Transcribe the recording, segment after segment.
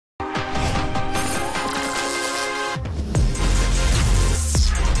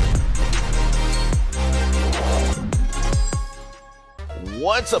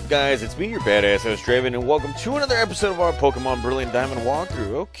What's up, guys? It's me, your badass host, Draven, and welcome to another episode of our Pokemon Brilliant Diamond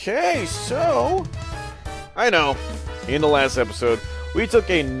walkthrough. Okay, so I know, in the last episode, we took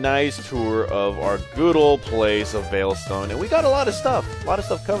a nice tour of our good old place of Veilstone, and we got a lot of stuff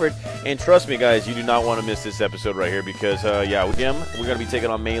covered. And trust me, guys, you do not want to miss this episode right here because, yeah, with him, we're going to be taking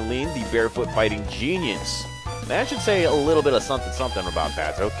on Maylene, the barefoot fighting genius. That should say a little bit of something about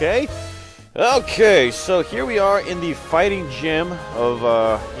that, okay? Okay, so here we are in the fighting gym of,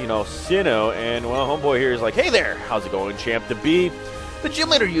 Sinnoh, and, well, homeboy here is like, hey there, how's it going, champ? The bee, the gym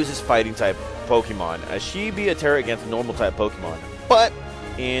leader uses fighting-type Pokemon. She be a terror against normal-type Pokemon,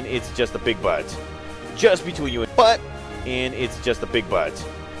 and it's just a big but. Just between you and, it's just a big but.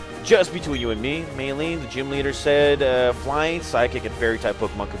 Just between you and me, Maylene, the gym leader, said flying, psychic, and fairy-type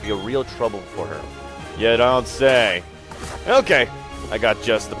Pokemon could be a real trouble for her. You don't say. Okay. I got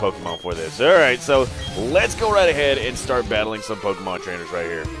just the Pokemon for this. Alright, so let's go right ahead and start battling some Pokemon trainers right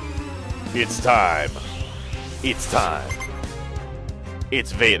here. It's time. It's time.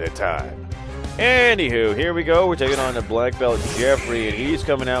 It's Veda time. Anywho, here we go. We're taking on the Black Belt Jeffrey, and he's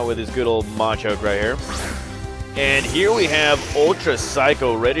coming out with his good old Machoke right here. And here we have Ultra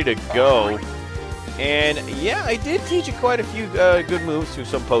Psycho ready to go. And yeah, I did teach it quite a few good moves to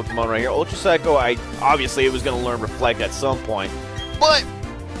some Pokemon right here. Ultra Psycho, obviously it was going to learn Reflect at some point. But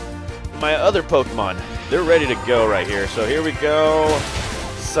my other Pokemon, they're ready to go right here. So here we go.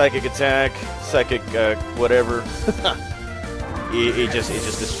 Psychic attack, psychic whatever. it just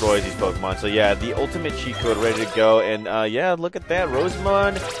destroys these Pokemon. So yeah, the ultimate cheat code ready to go. And yeah, look at that.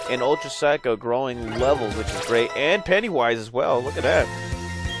 Rosemond and Ultra Psycho growing levels, which is great. And Pennywise as well. Look at that.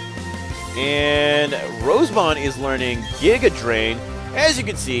 And Rosemond is learning Giga Drain. As you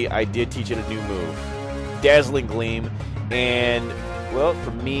can see, I did teach it a new move. Dazzling Gleam. And well,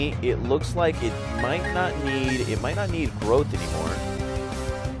 for me, it looks like it might not need growth anymore.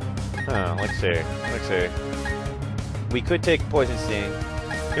 Huh, let's see. We could take Poison Sting.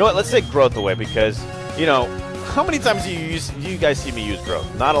 You know what, let's take growth away because, you know, how many times do you guys see me use growth?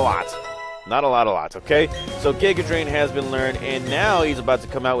 Not a lot. Not a lot, okay? So Giga Drain has been learned, and now he's about to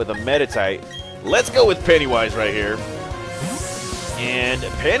come out with a Meditite. Let's go with Pennywise right here. And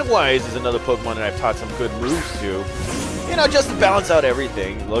Pennywise is another Pokemon that I've taught some good moves to. You know, just to balance out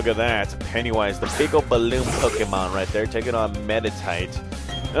everything. Look at that. Pennywise, the big old balloon Pokemon right there, taking on Meditite.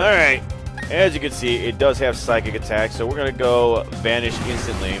 Alright. As you can see, it does have Psychic Attack, so we're going to go Vanish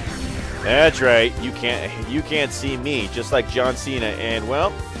instantly. That's right. You can't see me, just like John Cena. And,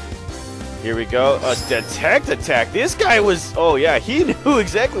 well, here we go. A Detect Attack. This guy was... Oh, yeah, he knew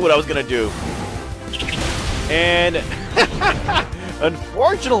exactly what I was going to do. And,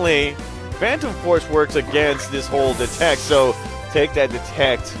 unfortunately... Phantom Force works against this whole Detect, so take that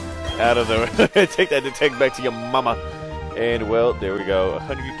Detect out of the... take that Detect back to your mama. And, well, there we go.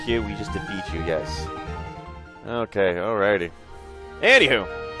 100 Kid, we just defeat you, yes. Okay, alrighty.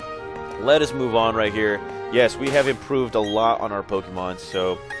 Anywho, let us move on right here. Yes, we have improved a lot on our Pokemon,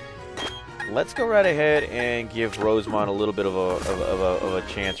 so let's go right ahead and give Rosemond a little bit of a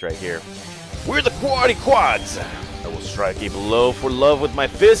chance right here. We're the Quaddy Quads! I will strike a blow for love with my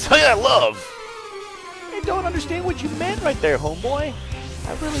fist. I love! I don't understand what you meant right there, homeboy.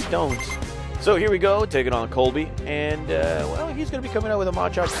 I really don't. So here we go, taking on Colby. And, well, he's going to be coming out with a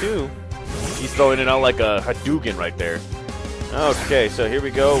Machop too. He's throwing it out like a Hadouken right there. Okay, so here we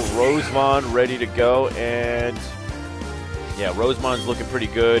go. Rosemond ready to go. And, yeah, Rosemond's looking pretty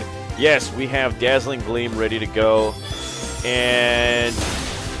good. Yes, we have Dazzling Gleam ready to go. And...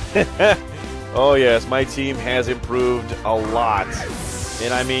 oh yes, my team has improved a lot.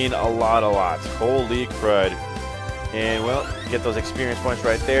 And I mean a lot. Holy crud. And, well, get those experience points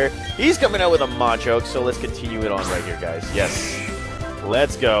right there. He's coming out with a Machoke, so let's continue it on right here, guys. Yes.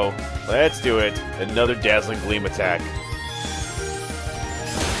 Let's go. Let's do it. Another Dazzling Gleam attack.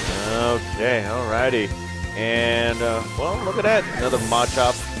 Okay, alrighty. And, well, look at that. Another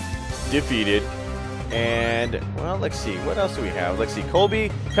Machop defeated. And, well, let's see. What else do we have? Let's see. Colby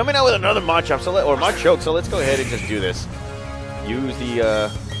coming out with another Machop, or Machoke, so let's go ahead and just do this. Use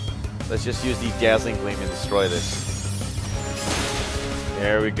the, let's just use the Dazzling Gleam and destroy this.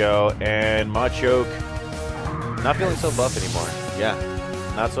 There we go. And Machoke not feeling so buff anymore. Yeah,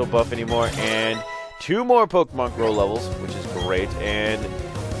 not so buff anymore. And 2 more Pokemon grow levels, which is great. And,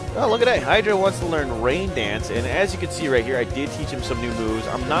 oh, look at that. Hydra wants to learn Rain Dance. And as you can see right here, I did teach him some new moves.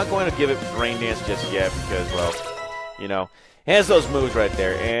 I'm not going to give it Rain Dance just yet because, well, you know, has those moves right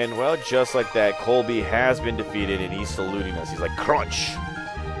there. And, well, just like that, Colby has been defeated, and he's saluting us. He's like, Crunch.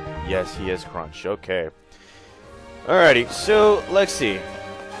 Yes, he is Crunch. Okay. Alrighty, so let's see.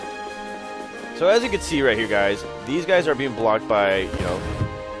 So as you can see right here, guys, these guys are being blocked by, you know,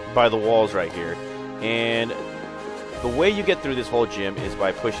 by the walls right here. And the way you get through this whole gym is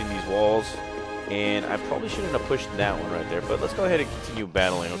by pushing these walls. And I probably shouldn't have pushed that one right there, but let's go ahead and continue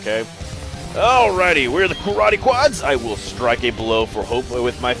battling, okay? Alrighty, we're the Karate Quads. I will strike a blow for hope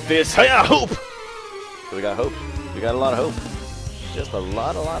with my fist. Hiya, hope! So we got hope. We got a lot of hope. Just a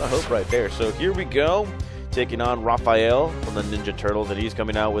lot of hope right there. So here we go. Taking on Raphael from the Ninja Turtles, and he's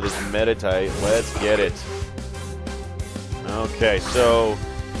coming out with his Meditite. Let's get it. Okay, so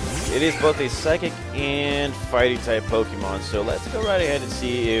it is both a psychic and fighting type Pokemon. So let's go right ahead and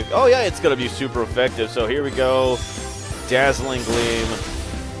see if... Oh yeah, it's going to be super effective. So here we go. Dazzling Gleam.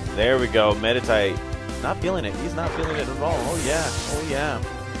 There we go. Meditite. Not feeling it. He's not feeling it at all. Oh yeah. Oh yeah.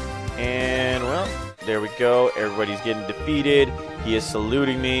 And well, there we go. Everybody's getting defeated. He is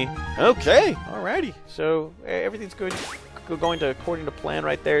saluting me. Okay. Alrighty. So everything's good. Going according to plan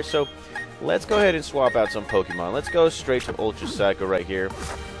right there. So let's go ahead and swap out some Pokemon. Let's go straight to Ultra Psycho right here.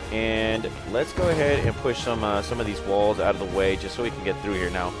 And let's go ahead and push some of these walls out of the way just so we can get through here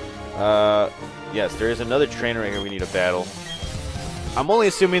now. Yes, there is another trainer right here we need to battle. I'm only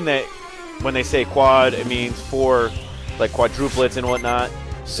assuming that when they say quad, it means 4 like quadruplets and whatnot.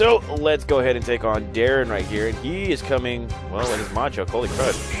 So let's go ahead and take on Darren right here. And he is coming, well, with his Machoke. Holy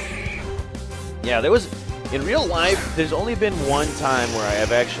crud. Yeah, there was, in real life, there's only been one time where I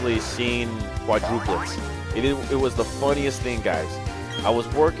have actually seen quadruplets. It was the funniest thing, guys. I was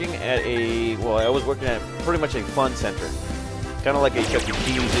working at pretty much a fun center. Kind of like a Chuck E.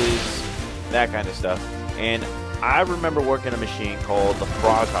 Cheese's, that kind of stuff. And I remember working a machine called the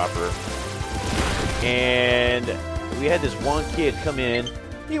Frog Hopper. And we had this one kid come in.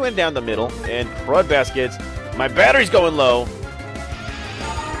 He went down the middle, and crud baskets, my battery's going low.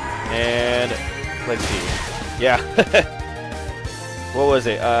 And let's see. Yeah. What was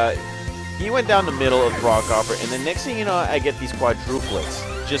it? He went down the middle of Frog Hopper, and the next thing you know, I get these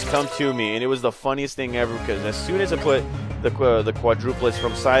quadruplets just come to me, and it was the funniest thing ever because as soon as I put the quadruplets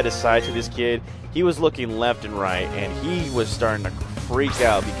from side to side to this kid, he was looking left and right, and he was starting to freak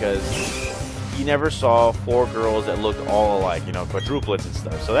out because he never saw 4 girls that looked all alike, you know, quadruplets and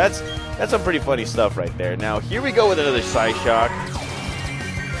stuff. So that's some pretty funny stuff right there. Now here we go with another Psyshock,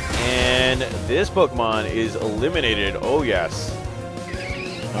 and this Pokemon is eliminated. Oh yes.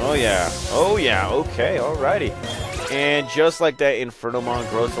 Oh yeah. Oh yeah. Okay. Alrighty. And just like that, Infernomon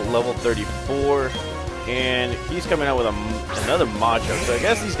grows to level 34, and he's coming out with another Machoke. So I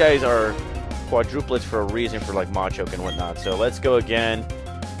guess these guys are quadruplets for a reason, for like Machoke and whatnot. So let's go again.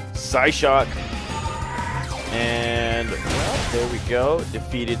 Psyshock. And well, there we go.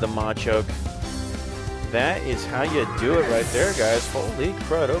 Defeated the Machoke. That is how you do it right there, guys. Holy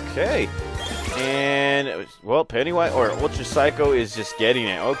crud. Okay. And well, Pennywise or Ultra Psycho is just getting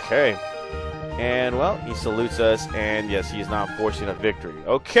it. Okay. And well, he salutes us, and yes, he is not forcing a victory.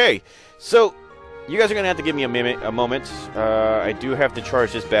 Okay. So you guys are gonna have to give me a moment. I do have to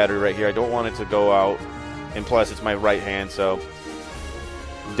charge this battery right here. I don't want it to go out, and plus it's my right hand, so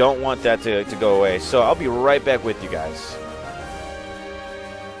don't want that to go away. So I'll be right back with you guys.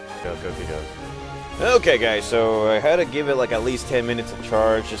 Go. Okay, guys, so I had to give it like at least 10 minutes of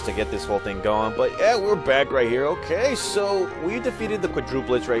charge just to get this whole thing going. But yeah, we're back right here. Okay, so we defeated the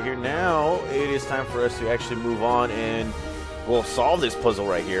quadruplets right here. Now it is time for us to actually move on and we'll solve this puzzle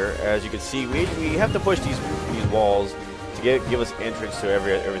right here. As you can see, we have to push these walls to give us entrance to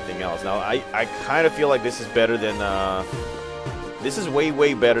everything else. Now I kind of feel like this is better than this is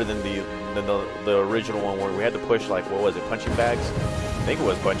way better than the original one where we had to push, like, what was it, punching bags? I think it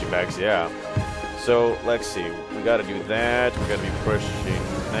was punching bags, yeah. So let's see, we got to do that. We're going to be pushing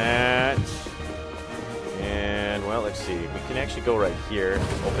that, and well, let's see. We can actually go right here,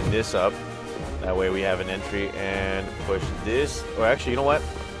 open this up. That way we have an entry and push this. Or actually, you know what?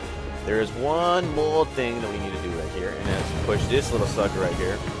 There is one more thing that we need to do right here, and that's push this little sucker right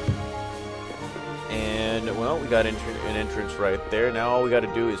here. And well, we got an entrance right there. Now all we got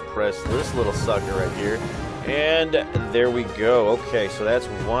to do is press this little sucker right here. And there we go. Okay, so that's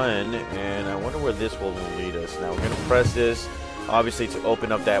one, and I wonder where this will lead us. Now we're going to press this, obviously, to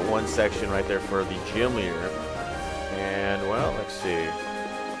open up that one section right there for the gym leader. And, well, let's see.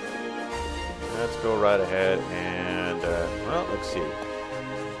 Let's go right ahead, and, well, let's see.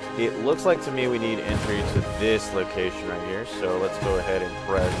 It looks like to me we need entry to this location right here, so let's go ahead and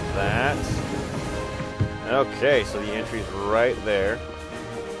press that. Okay, so the entry's right there.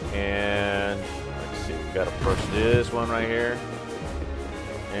 And we gotta push this one right here,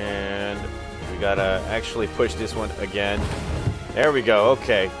 and we gotta actually push this one again. There we go.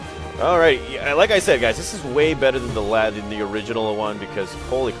 Okay. All right. Like I said, guys, this is way better than the original one because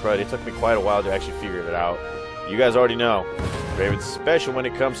holy crud, it took me quite a while to actually figure it out. You guys already know. Draven's special when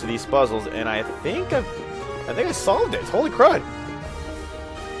it comes to these puzzles, and I think I solved it. Holy crud!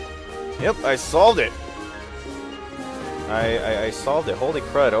 Yep, I solved it. I solved it. Holy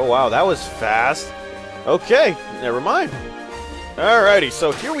crud! Oh wow, that was fast. Okay, never mind. Alrighty,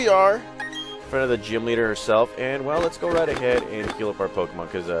 so here we are in front of the gym leader herself, and well, let's go right ahead and heal up our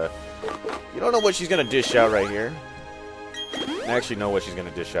Pokemon, because you don't know what she's gonna dish out right here. I actually know what she's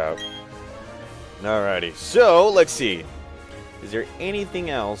gonna dish out. Alrighty, so let's see. Is there anything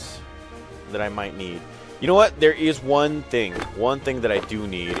else that I might need? You know what? There is one thing that I do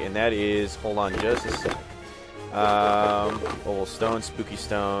need, and that is, hold on just a sec. Oval Stone, Spooky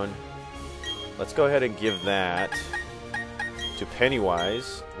Stone. Let's go ahead and give that to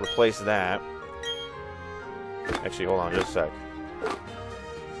Pennywise. Replace that. Actually, hold on just a sec.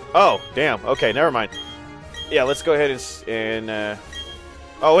 Oh, damn. Okay, never mind. Yeah, let's go ahead and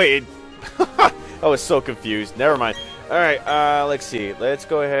oh, wait. I was so confused. Never mind. Alright, let's see. Let's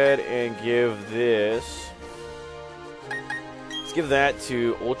go ahead and give this... Let's give that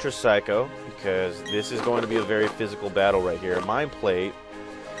to Ultra Psycho, because this is going to be a very physical battle right here. Mind Plate.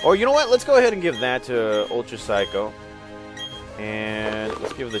 Or, you know what? Let's go ahead and give that to Ultra Psycho. And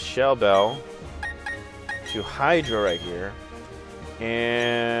let's give the Shell Bell to Hydra right here.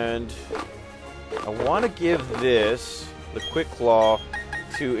 And I want to give this, the Quick Claw,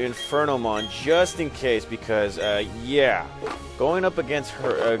 to Infernomon just in case, because yeah, going up against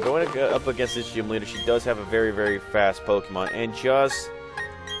her, up against this gym leader, she does have a very, very fast Pokemon, and just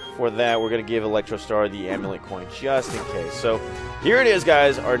for that, we're gonna give Electrostar the Amulet Coin just in case. So here it is,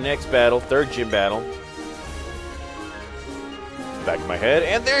 guys, our next battle, third gym battle. Back of my head,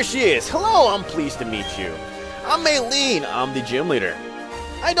 and there she is. Hello, I'm pleased to meet you. I'm Maylene. I'm the gym leader.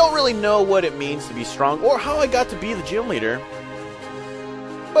 I don't really know what it means to be strong or how I got to be the gym leader,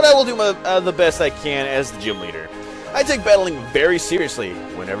 but I will do the best I can as the gym leader. I take battling very seriously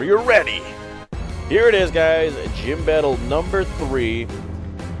whenever you're ready. Here it is, guys, gym battle number 3.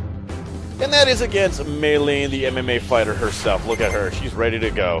 And that is against Maylene, the MMA fighter herself. Look at her. She's ready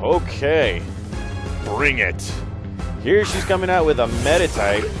to go. Okay. Bring it. Here she's coming out with a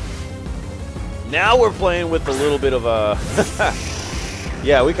Meta-type. Now we're playing with a little bit of a...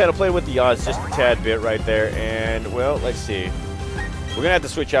 yeah, we kind of played with the odds just a tad bit right there. And, well, let's see. We're going to have to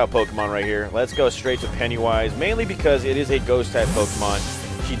switch out Pokemon right here. Let's go straight to Pennywise, mainly because it is a Ghost-type Pokemon.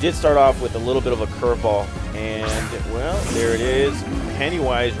 She did start off with a little bit of a curveball. And, well, there it is.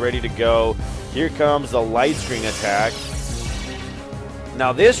 Pennywise ready to go. Here comes the Light String attack.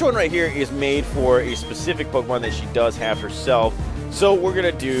 Now, this one right here is made for a specific Pokemon that she does have herself. So we're going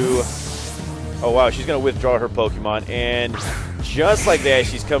to do... Oh, wow, she's going to withdraw her Pokemon. And just like that,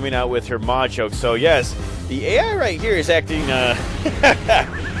 she's coming out with her Machoke. So, yes, the AI right here is acting...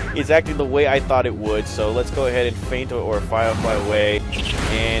 it's acting the way I thought it would. So let's go ahead and feint or Firefly away.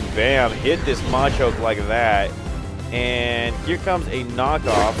 And bam, hit this Machoke like that. And here comes a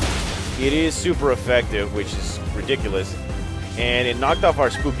knockoff. It is super effective, which is ridiculous. And it knocked off our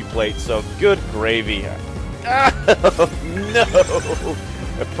Spooky Plate, so good gravy. Oh, no!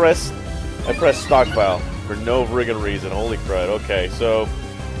 I pressed stockpile for no friggin' reason. Holy crud. Okay, so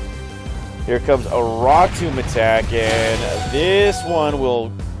here comes a Rock Tomb attack, and this one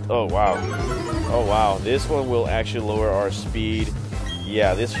will... Oh, wow. Oh, wow. This one will actually lower our speed.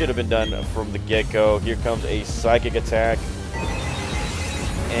 Yeah, this should have been done from the get-go. Here comes a Psychic attack.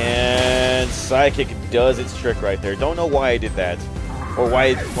 And Psychic does its trick right there. Don't know why I did that. Or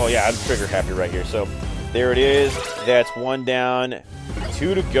why... Well, yeah, I'm trigger happy right here. So, there it is. That's 1 down.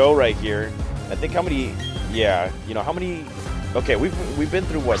 2 to go right here. I think how many... Yeah, you know, how many... Okay, we've been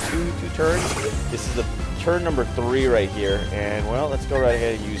through, what, two turns? This is the turn number 3 right here. And, well, let's go right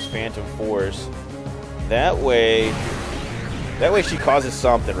ahead and use Phantom Force. That way she causes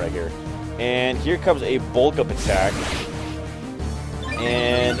something right here. And here comes a Bulk Up attack.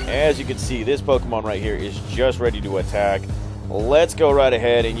 And as you can see, this Pokemon right here is just ready to attack. Let's go right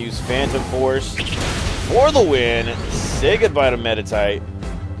ahead and use Phantom Force for the win. Say goodbye to Meta-type.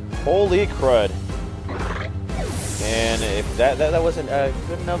 Holy crud. And if that wasn't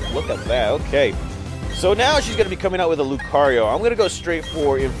good enough, look at that. Okay. So now she's going to be coming out with a Lucario. I'm going to go straight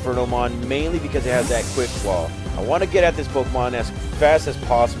for Infernomon, mainly because it has that Quick Claw. I want to get at this Pokemon as fast as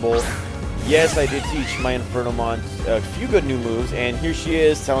possible. Yes, I did teach my Infernomon a few good new moves, and here she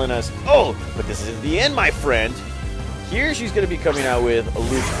is telling us, oh, but this isn't the end, my friend. Here she's going to be coming out with a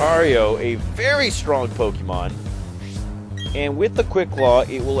Lucario, a very strong Pokemon. And with the Quick Claw,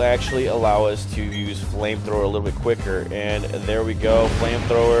 it will actually allow us to use Flamethrower a little bit quicker. And there we go,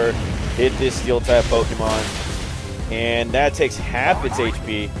 Flamethrower, hit this Steel-type Pokemon. And that takes half its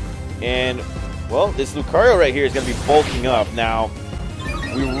HP. And Well, this Lucario right here is going to be bulking up. Now,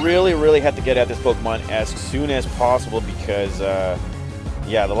 we really have to get at this Pokemon as soon as possible because,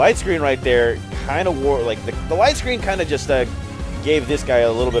 yeah, the light screen right there kind of wore, like, the light screen kind of just gave this guy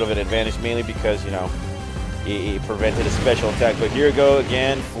a little bit of an advantage, mainly because, you know, he prevented a special attack. But here we go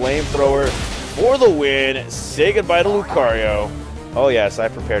again, Flamethrower for the win. Say goodbye to Lucario. Oh, yes, I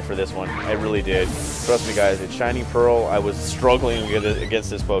prepared for this one. I really did. Trust me, guys, in Shining Pearl, I was struggling against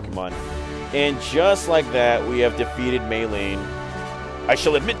this Pokemon. And just like that, we have defeated Maylene. I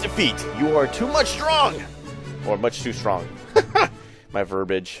shall admit defeat. You are too much strong. Or much too strong. My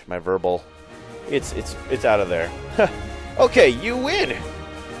verbiage, my verbal. It's out of there. Okay, you win.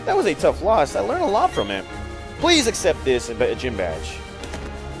 That was a tough loss. I learned a lot from it. Please accept this gym badge.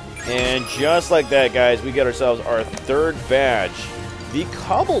 And just like that, guys, we got ourselves our third badge. The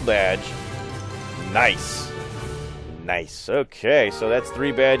Cobble badge. Nice. Nice. Okay, so that's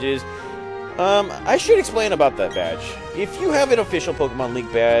 3 badges. I should explain about that badge. If you have an official Pokemon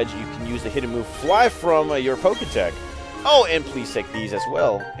League badge, you can use the hidden move Fly from your Poketech. Oh, and please take these as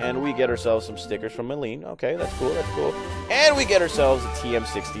well. And we get ourselves some stickers from Maylene. Okay, that's cool, that's cool. And we get ourselves the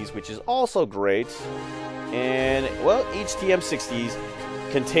TM60s, which is also great. And, well, each TM60s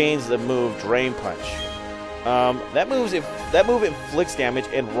contains the move Drain Punch. That move inflicts damage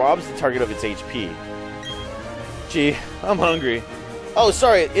and robs the target of its HP. Gee, I'm hungry. Oh,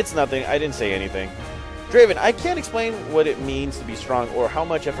 sorry, it's nothing. I didn't say anything. Draven, I can't explain what it means to be strong or how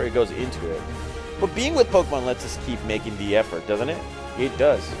much effort it goes into it. But being with Pokemon lets us keep making the effort, doesn't it? It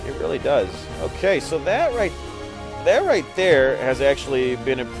does. It really does. Okay, so that right there has actually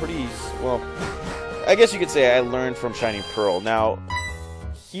been a pretty, well, I guess you could say I learned from Shining Pearl. Now,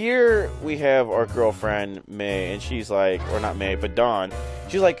 here we have our girlfriend, May, and she's like, or not May, but Dawn.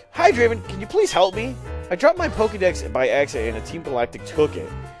 She's like, "Hi, Draven, can you please help me? I dropped my Pokédex by accident and a Team Galactic took it.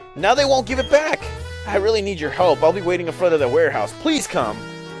 Now they won't give it back. I really need your help. I'll be waiting in front of the warehouse. Please come."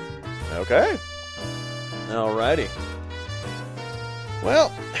 Okay. Alrighty.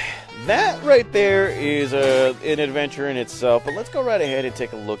 Well, that right there is an adventure in itself. But let's go right ahead and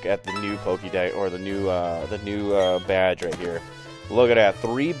take a look at the new Pokédex, or the new badge right here. Look at that,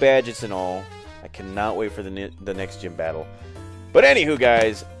 3 badges in all. I cannot wait for the next gym battle. But anywho,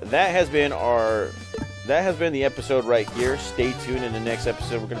 guys, that has been the episode right here. Stay tuned. In the next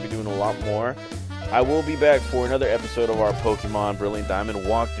episode, we're going to be doing a lot more. I will be back for another episode of our Pokemon Brilliant Diamond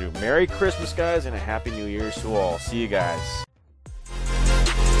walkthrough. Merry Christmas, guys, and a Happy New Year's to all. See you guys.